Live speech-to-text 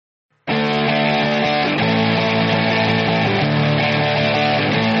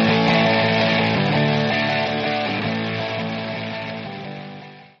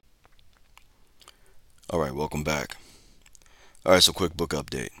Alright, so quick book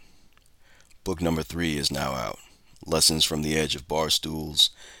update. Book number 3 is now out. Lessons from the Edge of Bar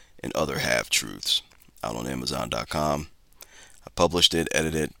Stools and Other Half Truths. Out on Amazon.com. I published it,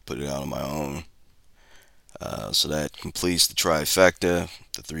 edited it, put it out on my own. So that completes the trifecta,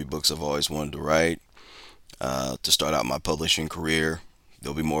 the 3 books I've always wanted to write. To start out my publishing career,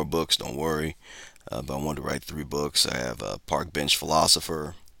 there'll be more books, don't worry. But I wanted to write 3 books. I have a Park Bench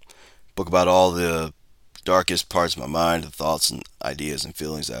Philosopher, book about all the darkest parts of my mind, the thoughts and ideas and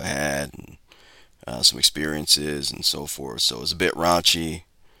feelings that I had, and some experiences and so forth. So it's a bit raunchy,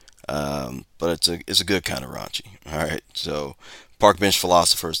 but it's a good kind of raunchy. All right. So Park Bench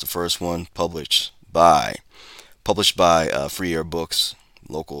Philosopher is the first one, published by Free Air Books,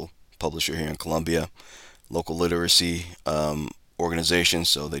 local publisher here in Columbia, local literacy organization.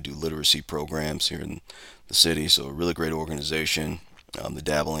 So they do literacy programs here in the city. So a really great organization. They're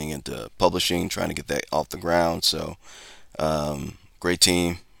dabbling into publishing, trying to get that off the ground. So great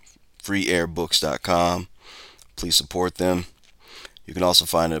team. freeairbooks.com. Please support them. You can also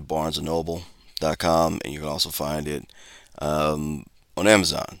find it at barnesandnoble.com, and you can also find it on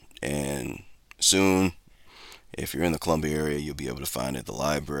Amazon. And soon, if you're in the Columbia area, you'll be able to find it at the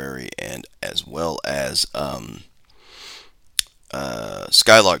library and as well as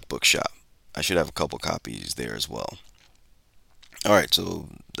Skylark Bookshop. I should have a couple copies there as well. All right, so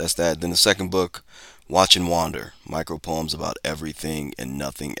that's that. Then the second book, Watch and Wander, micro poems about everything and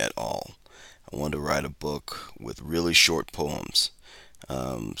nothing at all. I wanted to write a book with really short poems.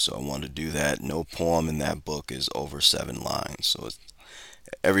 So I wanted to do that. No poem in that book is over 7 lines. So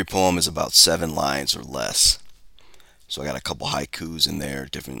every poem is about 7 lines or less. So I got a couple haikus in there,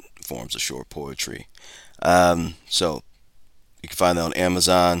 different forms of short poetry. So you can find that on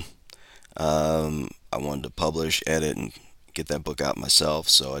Amazon. I wanted to publish, edit, and get that book out myself,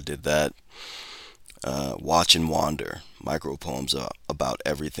 so I did that. Watch and Wander, micro poems about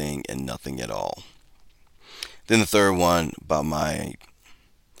everything and nothing at all. Then the third one about my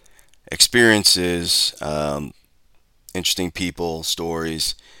experiences, interesting people,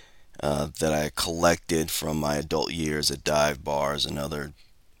 stories that I collected from my adult years at dive bars and other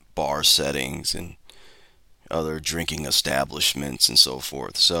bar settings and other drinking establishments and so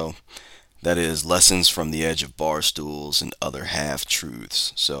forth. So that is Lessons from the Edge of Bar Stools and Other Half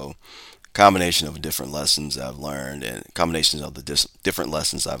Truths. So combination of different lessons I've learned and combinations of the different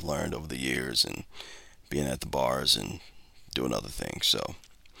lessons I've learned over the years and being at the bars and doing other things. So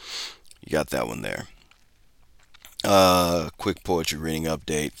you got that one there. Quick poetry reading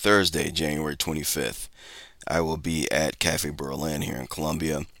update. Thursday, January 25th. I will be at Cafe Berlin here in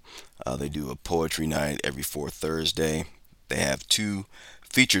Columbia. They do a poetry night every fourth Thursday. They have 2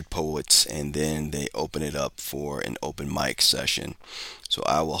 featured poets, and then they open it up for an open mic session. So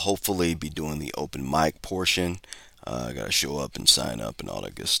I will hopefully be doing the open mic portion. I gotta show up and sign up and all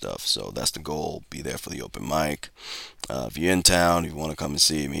that good stuff. So that's the goal. Be there for the open mic. If you're in town, if you want to come and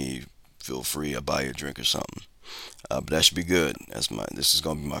see me, feel free. I'll buy you a drink or something. But that should be good. This is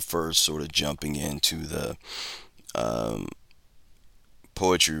gonna be my first sort of jumping into the um,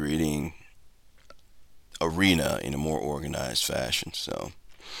 poetry reading arena in a more organized fashion. So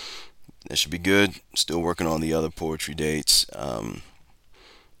that should be good. Still working on the other poetry dates.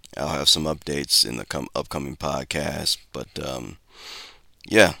 I'll have some updates in the upcoming podcast. But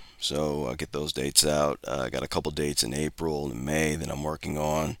yeah, so I'll get those dates out. I got a couple dates in April and May that I'm working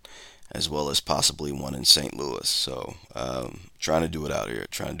on, as well as possibly one in St. Louis. So trying to do it out here,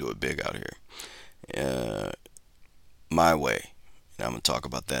 trying to do it big out here. My way. And I'm going to talk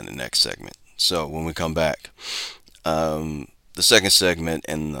about that in the next segment. So when we come back, the second segment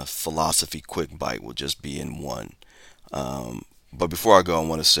and the philosophy quick bite will just be in one. But before I go, I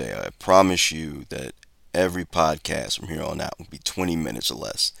want to say I promise you that every podcast from here on out will be 20 minutes or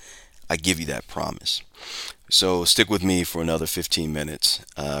less. I give you that promise. So stick with me for another 15 minutes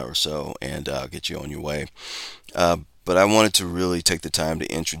or so, and I'll get you on your way. But I wanted to really take the time to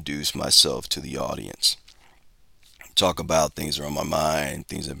introduce myself to the audience. Talk about things that are on my mind,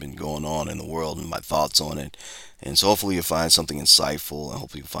 things that have been going on in the world, and my thoughts on it. And so hopefully you'll find something insightful and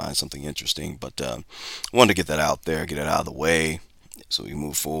hopefully you'll find something interesting. But I wanted to get that out there, get it out of the way so we can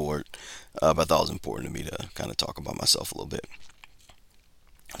move forward. But I thought it was important to me to kind of talk about myself a little bit.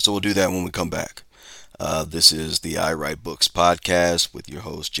 So we'll do that when we come back. This is the I Write Books podcast with your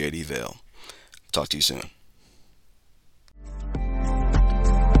host, JD Vale. Talk to you soon.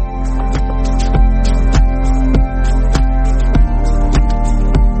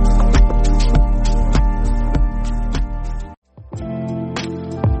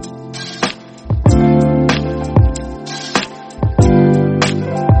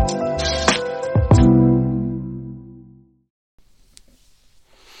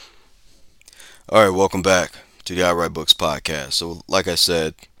 All right, welcome back to the Outright Books podcast. So, like I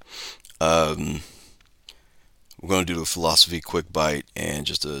said, um, we're going to do the philosophy quick bite and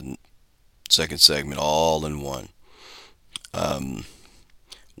just a second segment all in one. Um,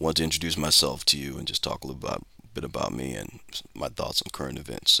 Want to introduce myself to you and just talk a little bit about me and my thoughts on current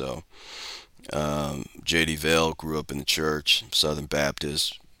events. So, J.D. Vale grew up in the church, Southern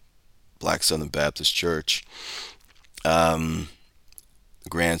Baptist, Black Southern Baptist Church. Um,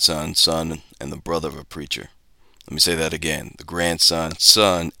 Grandson, son, and the brother of a preacher. Let me say that again: the grandson,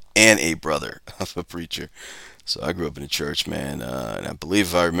 son, and a brother of a preacher. So I grew up in the church, man, and I believe,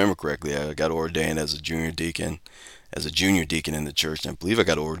 if I remember correctly, I got ordained as a junior deacon, in the church, and I believe I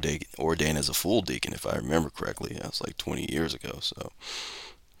got ordained as a full deacon, if I remember correctly. That was like 20 years ago, so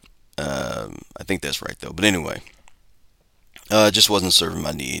I think that's right though. But anyway, it just wasn't serving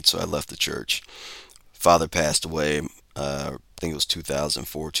my needs, so I left the church. Father passed away. I think it was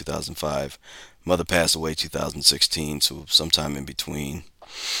 2004, 2005. Mother passed away 2016, so sometime in between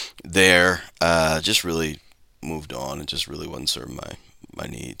there, just really moved on and just really wasn't serving my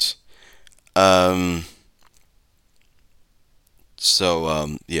needs. Um,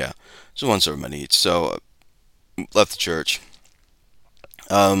 yeah, just wasn't serving my needs. So left the church.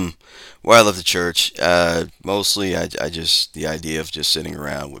 Um, where I left the church, mostly I just the idea of just sitting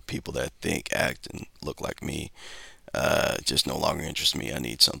around with people that think, act, and look like me, just no longer interests me. I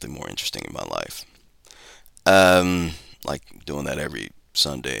need something more interesting in my life. Um, like doing that every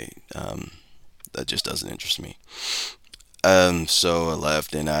Sunday. That just doesn't interest me. So I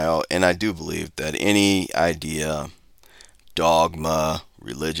left, and I do believe that any idea, dogma,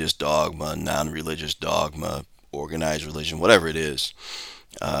 religious dogma, non-religious dogma, organized religion, whatever it is,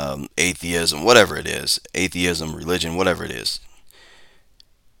 atheism, whatever it is, atheism, religion, whatever it is,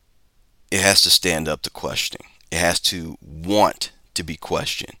 it has to stand up to questioning. It has to want to be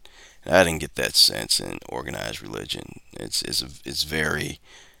questioned. And I didn't get that sense in organized religion. It's very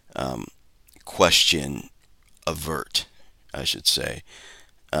um, question avert, I should say,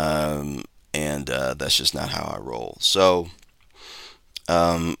 and that's just not how I roll. So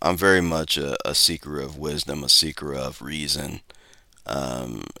I'm very much a seeker of wisdom, a seeker of reason,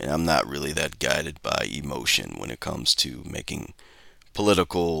 and I'm not really that guided by emotion when it comes to making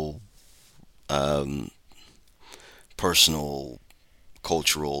political, um, personal,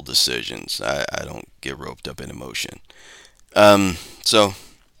 cultural decisions. I don't get roped up in emotion. So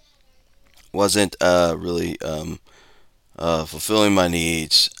wasn't really fulfilling my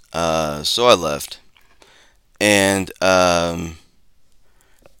needs. So I left, and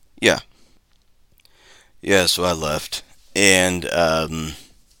yeah, yeah. So I left, and yeah,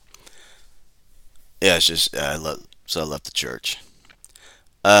 it's just I left. So I left the church.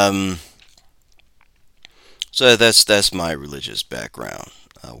 Um, so that's my religious background,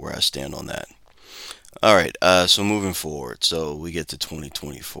 where I stand on that. All right. So moving forward, so we get to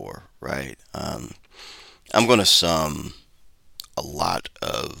 2024, right? I'm going to sum a lot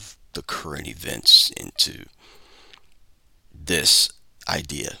of the current events into this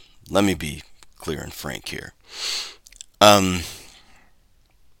idea. Let me be clear and frank here. Um,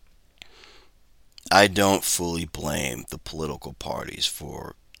 I don't fully blame the political parties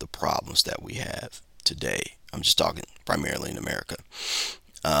for the problems that we have today. I'm just talking primarily in America.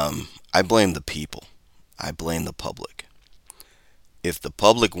 I blame the people. I blame the public. If the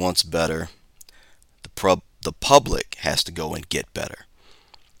public wants better, the public has to go and get better.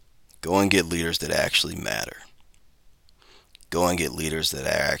 Go and get leaders that actually matter. Go and get leaders that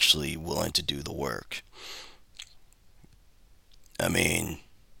are actually willing to do the work. I mean,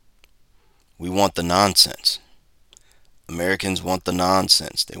 we want the nonsense. Americans want the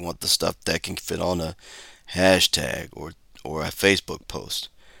nonsense. They want the stuff that can fit on a hashtag or a Facebook post.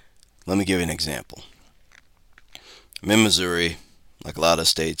 Let me give you an example. I'm in Missouri, like a lot of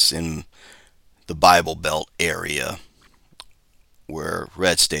states in the Bible Belt area, where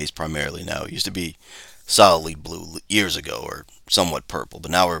red states primarily now. It used to be solidly blue years ago, or somewhat purple,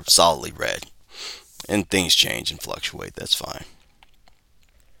 but now we're solidly red. And things change and fluctuate, that's fine.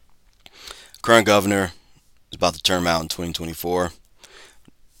 Current governor is about to term out in 2024.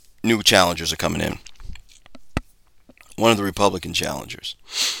 New challengers are coming in. One of the Republican challengers.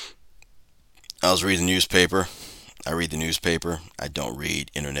 I was reading the newspaper. I read the newspaper. I don't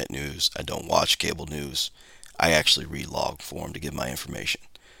read internet news. I don't watch cable news. I actually read log form to get my information.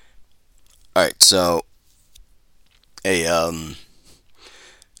 All right, so a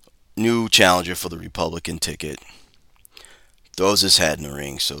new challenger for the Republican ticket throws his hat in the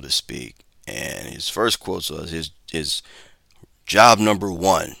ring, so to speak, and his first quote was his job number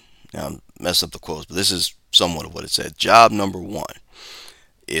one. Now, I messed up the quotes, but this is somewhat of what it said. Job number one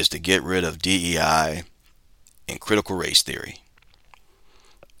is to get rid of DEI and critical race theory.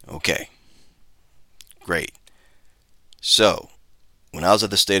 Okay, great. So, when I was at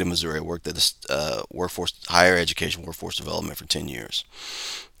the state of Missouri, I worked at the higher education workforce development for 10 years.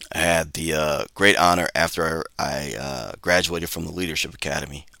 I had the great honor after I graduated from the Leadership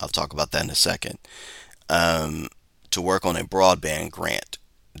Academy. I'll talk about that in a second. To work on a broadband grant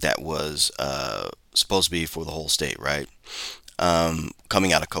that was supposed to be for the whole state, right?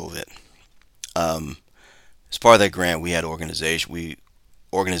 Coming out of COVID. As part of that grant, we had organizations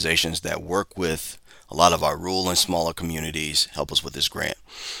that work with a lot of our rural and smaller communities help us with this grant.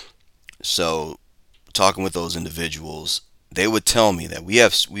 So, talking with those individuals, they would tell me that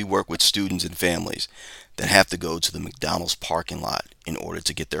we work with students and families that have to go to the McDonald's parking lot in order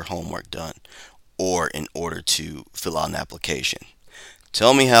to get their homework done or in order to fill out an application.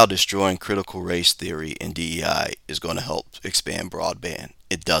 Tell me how destroying critical race theory and DEI is going to help expand broadband.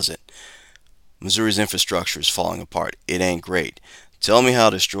 It doesn't. Missouri's infrastructure is falling apart. It ain't great. Tell me how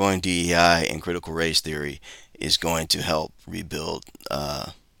destroying DEI and critical race theory is going to help rebuild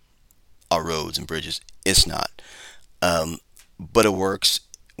our roads and bridges. It's not. But it works.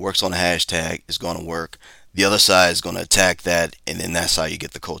 Works on a hashtag. It's going to work. The other side is going to attack that, and then that's how you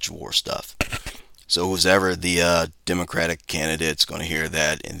get the culture war stuff. So who's ever the Democratic candidate's going to hear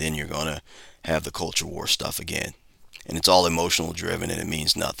that, and then you're going to have the culture war stuff again. And it's all emotional driven, and it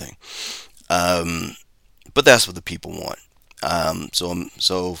means nothing. But that's what the people want.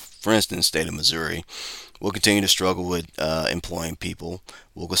 So for instance, state of Missouri, we'll continue to struggle with employing people.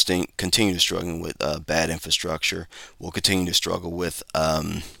 We'll continue to struggle with bad infrastructure. We'll continue to struggle with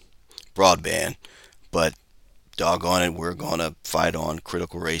broadband. But doggone it, we're going to fight on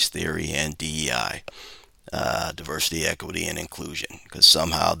critical race theory and DEI, diversity, equity, and inclusion, because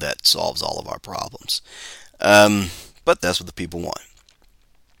somehow that solves all of our problems. But that's what the people want.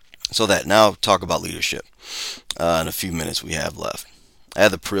 So that now talk about leadership in a few minutes we have left. I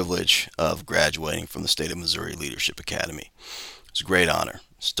had the privilege of graduating from the State of Missouri Leadership Academy. It was a great honor.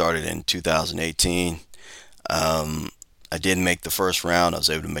 Started in 2018. I didn't make the first round. I was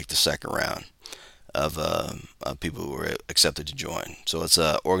able to make the second round of people who were accepted to join. So it's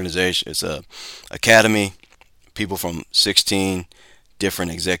a organization. It's a academy. People from 16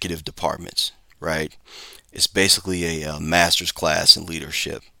 different executive departments. Right. It's basically a master's class in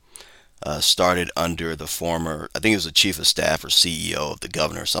leadership. Started under the former, I think it was the chief of staff or CEO of the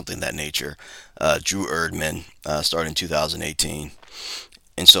governor or something of that nature, Drew Erdman, started in 2018.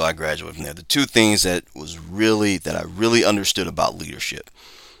 And so I graduated from there. The two things that I really understood about leadership: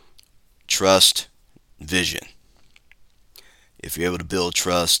 trust, vision. If you're able to build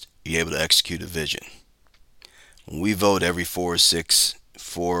trust, you're able to execute a vision. When we vote every 6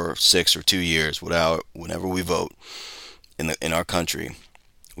 or 2 years, whenever we vote in our country,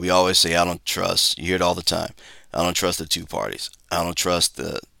 we always say, I don't trust. You hear it all the time. I don't trust the two parties. I don't trust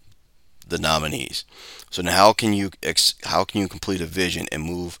the nominees. So now how can you complete a vision and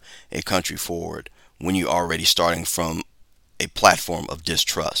move a country forward when you're already starting from a platform of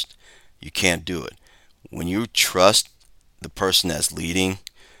distrust? You can't do it. When you trust the person that's leading,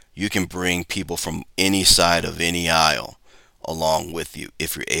 you can bring people from any side of any aisle along with you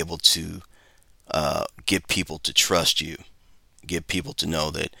if you're able to get people to trust you. Get people to know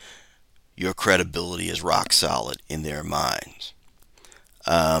that your credibility is rock solid in their minds.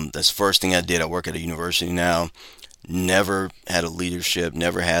 That's the first thing I did. I work at a university now. Never had a leadership,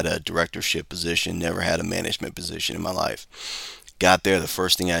 never had a directorship position, never had a management position in my life. Got there, the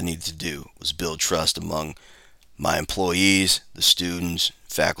first thing I needed to do was build trust among my employees, the students,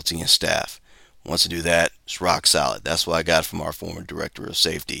 faculty, and staff. Once I do that, it's rock solid. That's what I got from our former director of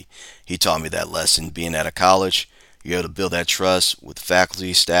safety. He taught me that lesson. Being at a college, you're able to build that trust with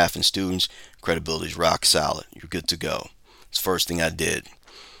faculty, staff, and students. Credibility is rock solid. You're good to go. It's the first thing I did.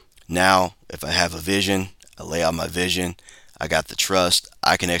 Now, if I have a vision, I lay out my vision. I got the trust.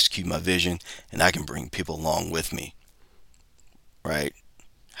 I can execute my vision, and I can bring people along with me. Right?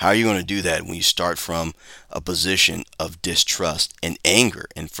 How are you going to do that when you start from a position of distrust and anger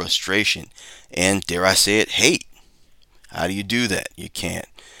and frustration and, dare I say it, hate? How do you do that? You can't.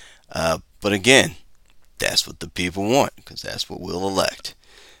 But again, that's what the people want, because that's what we'll elect.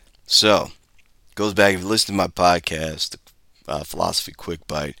 So, goes back, if you listen to my podcast, Philosophy Quick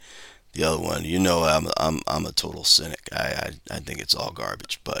Bite, the other one, you know I'm a total cynic. I think it's all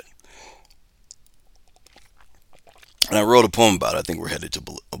garbage, but and I wrote a poem about it. I think we're headed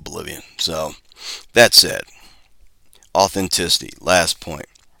to oblivion. So, that said, authenticity, last point.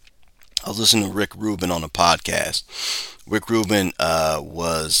 I was listening to Rick Rubin on a podcast. Rick Rubin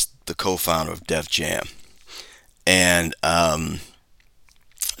was the co-founder of Def Jam. And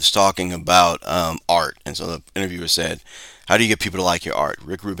was talking about art, and so the interviewer said, "How do you get people to like your art?"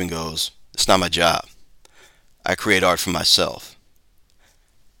 Rick Rubin goes, "It's not my job. I create art for myself.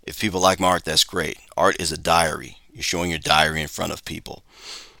 If people like my art, that's great. Art is a diary. You're showing your diary in front of people.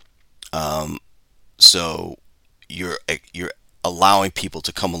 Um, so you're allowing people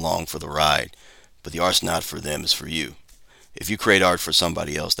to come along for the ride, but the art's not for them; it's for you. If you create art for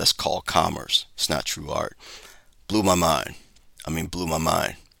somebody else, that's called commerce. It's not true art." Blew my mind. I mean, blew my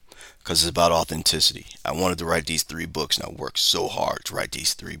mind because it's about authenticity. I wanted to write these three books, and I worked so hard to write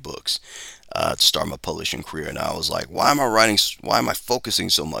these three books to start my publishing career. And I was like, why am I writing? Why am I focusing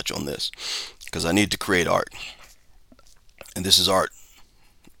so much on this? Because I need to create art, and this is art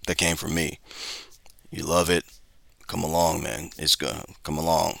that came from me. You love it? Come along, man. It's gonna come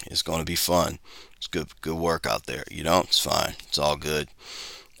along. It's gonna be fun. It's good work out there. You know, it's fine. It's all good.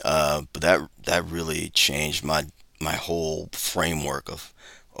 But that really changed my whole framework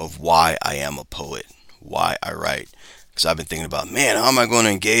of why I am a poet, why I write. Because I've been thinking about, man, how am I going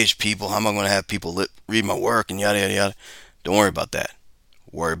to engage people? How am I going to have people read my work and yada yada yada? Don't worry about that.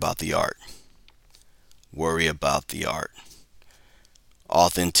 Worry about the art. Worry about the art.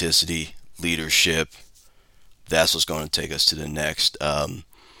 Authenticity, leadership. That's what's going to take us to the next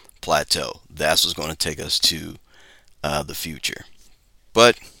plateau. That's what's going to take us to the future.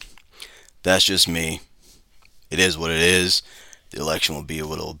 But that's just me. It is what it is. The election will be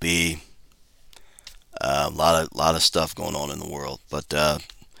what it'll be. A lot of stuff going on in the world, but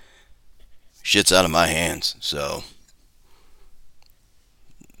shit's out of my hands. So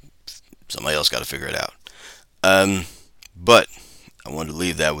somebody else got to figure it out. But I wanted to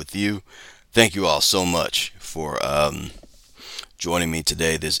leave that with you. Thank you all so much for joining me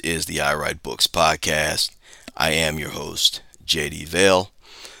today. This is the I Write Books podcast. I am your host, JD Vale.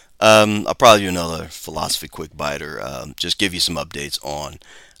 I'll probably do another philosophy quick biter. Just give you some updates on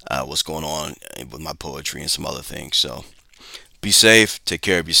what's going on with my poetry and some other things. So be safe. Take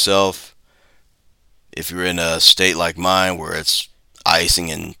care of yourself. If you're in a state like mine where it's icing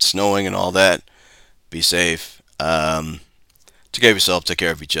and snowing and all that, be safe. Take care of yourself. Take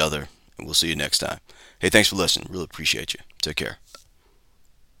care of each other. And we'll see you next time. Hey, thanks for listening. Really appreciate you. Take care.